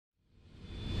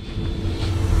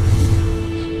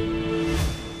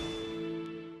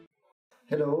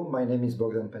Hello, my name is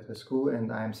Bogdan Petrescu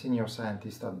and I am Senior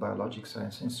Scientist at BioLogic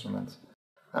Science Instruments.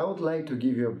 I would like to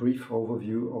give you a brief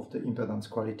overview of the impedance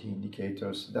quality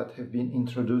indicators that have been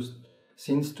introduced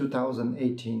since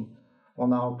 2018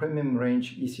 on our premium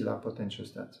range EC-Lab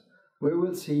potentiostat. We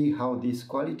will see how these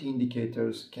quality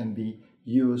indicators can be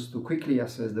used to quickly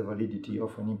assess the validity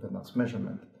of an impedance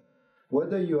measurement.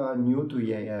 Whether you are new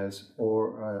to EIS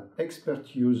or an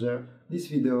expert user, this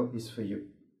video is for you.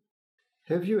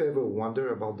 Have you ever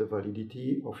wondered about the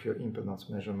validity of your impedance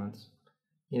measurements?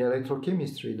 In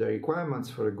electrochemistry, the requirements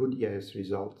for a good EIS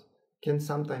result can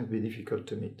sometimes be difficult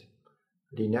to meet.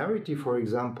 Linearity, for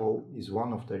example, is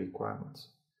one of the requirements.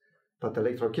 But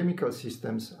electrochemical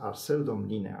systems are seldom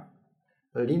linear.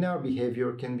 A linear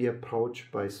behavior can be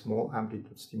approached by small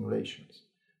amplitude stimulations.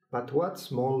 But what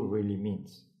small really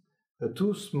means? A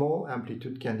too small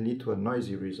amplitude can lead to a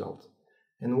noisy result.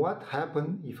 And what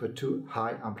happens if a too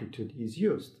high amplitude is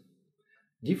used?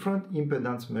 Different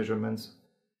impedance measurements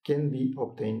can be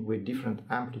obtained with different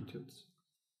amplitudes.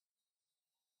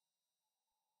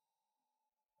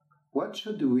 What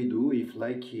should we do if,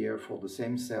 like here, for the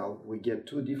same cell, we get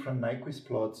two different Nyquist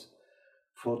plots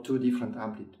for two different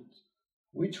amplitudes?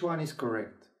 Which one is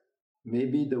correct?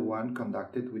 Maybe the one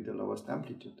conducted with the lowest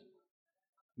amplitude.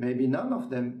 Maybe none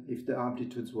of them if the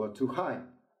amplitudes were too high.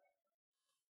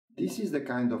 This is the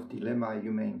kind of dilemma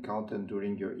you may encounter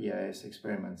during your EIS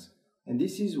experiments, and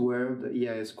this is where the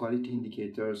EIS quality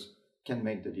indicators can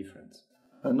make the difference.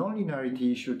 A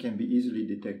nonlinearity issue can be easily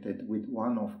detected with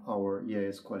one of our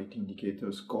EIS quality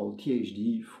indicators called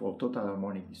THD for total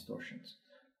harmonic distortions.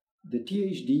 The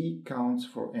THD counts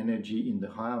for energy in the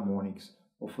high harmonics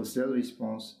of a cell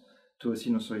response to a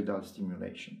sinusoidal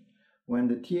stimulation. When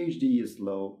the THD is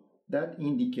low, that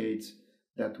indicates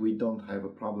that we don't have a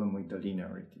problem with the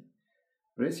linearity.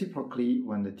 Reciprocally,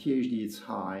 when the THD is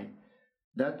high,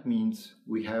 that means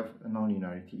we have a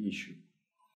nonlinearity issue.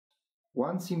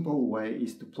 One simple way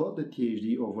is to plot the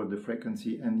THD over the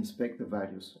frequency and inspect the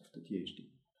values of the THD.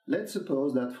 Let's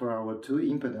suppose that for our two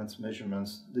impedance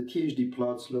measurements, the THD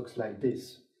plots looks like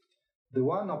this. The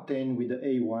one obtained with the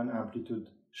A1 amplitude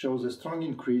shows a strong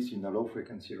increase in the low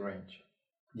frequency range.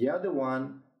 The other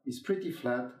one is pretty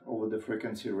flat over the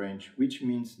frequency range, which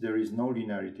means there is no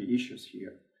linearity issues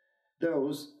here.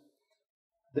 Thus,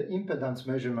 the impedance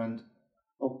measurement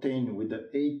obtained with the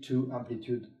A2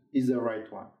 amplitude is the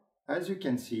right one. As you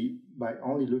can see, by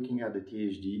only looking at the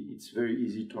THD, it's very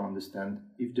easy to understand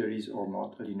if there is or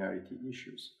not a linearity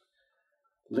issues.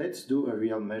 Let's do a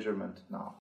real measurement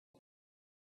now.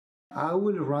 I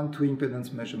will run two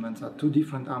impedance measurements at two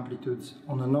different amplitudes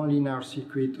on a nonlinear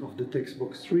circuit of the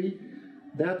textbox 3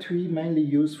 that we mainly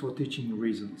use for teaching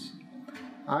reasons.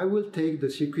 I will take the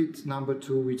circuit number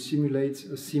 2, which simulates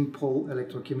a simple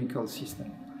electrochemical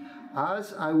system.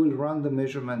 As I will run the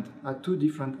measurement at two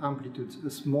different amplitudes, a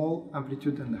small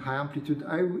amplitude and a high amplitude,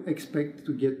 I will expect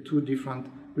to get two different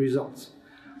results.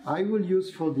 I will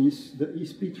use for this the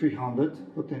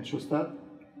ESP300 potentiostat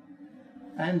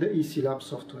and the EC-Lab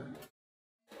software.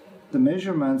 The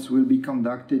measurements will be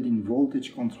conducted in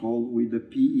voltage control with the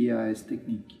PEIS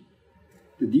technique.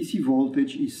 The DC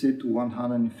voltage is set to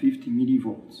 150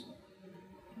 millivolts.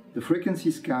 The frequency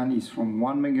scan is from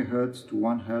 1 MHz to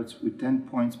 1 Hz with 10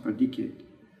 points per decade.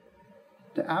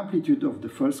 The amplitude of the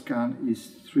first scan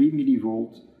is 3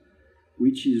 millivolts,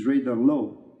 which is rather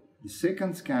low. The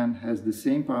second scan has the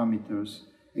same parameters,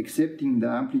 excepting the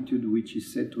amplitude, which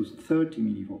is set to 30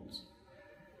 millivolts.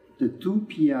 The two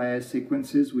PEIS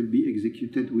sequences will be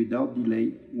executed without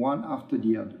delay, one after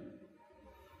the other.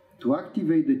 To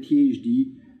activate the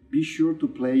THD, be sure to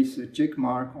place a check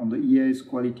mark on the EIS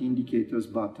quality indicators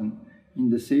button in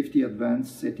the Safety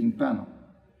Advanced setting panel.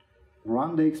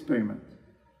 Run the experiment.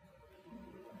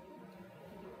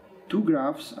 Two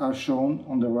graphs are shown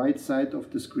on the right side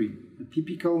of the screen, a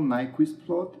typical Nyquist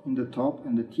plot in the top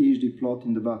and the THD plot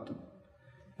in the bottom.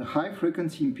 The high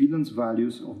frequency impedance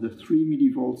values of the 3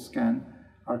 mV scan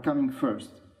are coming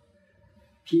first.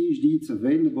 THD is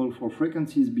available for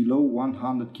frequencies below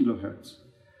 100 kHz.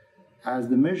 As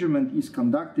the measurement is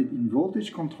conducted in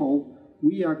voltage control,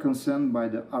 we are concerned by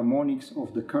the harmonics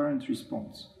of the current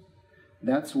response.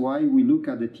 That's why we look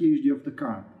at the THD of the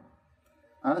current.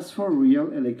 As for real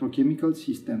electrochemical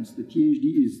systems, the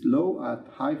THD is low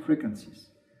at high frequencies.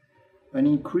 An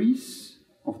increase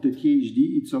of the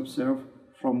THD is observed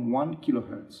from 1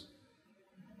 kHz.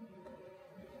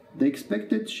 The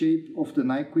expected shape of the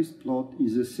Nyquist plot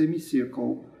is a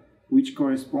semicircle which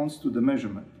corresponds to the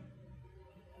measurement.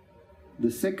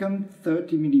 The second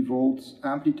 30 mV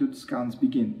amplitude scans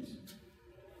begins.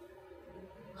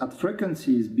 At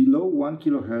frequencies below 1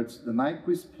 kHz, the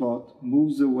Nyquist plot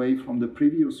moves away from the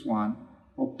previous one,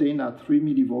 obtained at 3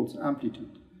 mV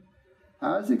amplitude.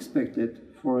 As expected,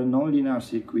 for a nonlinear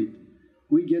circuit,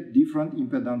 we get different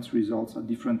impedance results at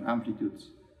different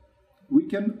amplitudes. We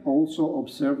can also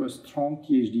observe a strong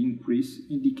THD increase,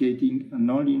 indicating a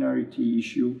nonlinearity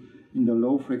issue in the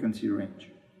low frequency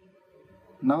range.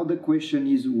 Now the question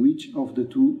is, which of the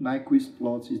two Nyquist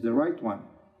plots is the right one?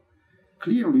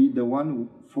 Clearly, the one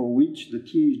for which the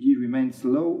THD remains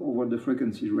low over the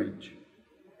frequency range.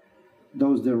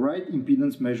 Thus, the right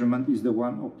impedance measurement is the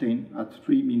one obtained at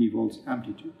 3 mV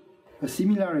amplitude. A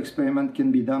similar experiment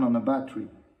can be done on a battery.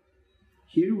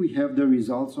 Here we have the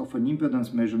results of an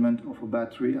impedance measurement of a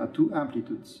battery at two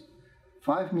amplitudes,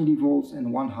 5 mV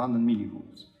and 100 mV.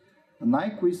 The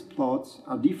Nyquist plots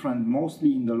are different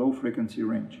mostly in the low frequency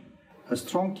range. A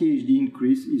strong THD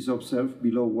increase is observed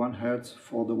below 1 Hz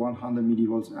for the 100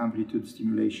 mV amplitude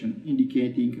stimulation,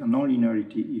 indicating a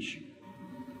nonlinearity issue.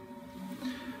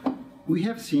 We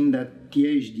have seen that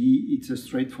THD is a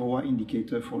straightforward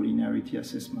indicator for linearity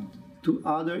assessment. Two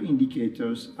other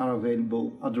indicators are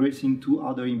available addressing two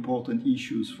other important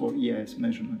issues for EIS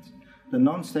measurements, the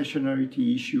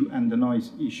non-stationarity issue and the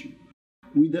noise issue.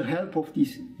 With the help of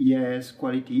these EIS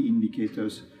quality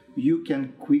indicators, you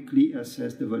can quickly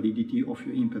assess the validity of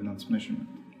your impedance measurement.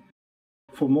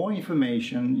 For more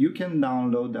information, you can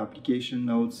download the application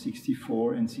notes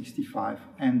 64 and 65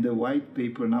 and the white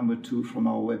paper number 2 from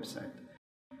our website.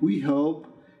 We hope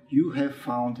you have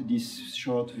found this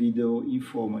short video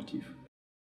informative.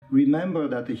 Remember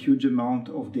that a huge amount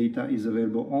of data is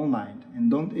available online,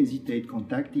 and don't hesitate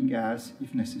contacting us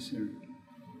if necessary.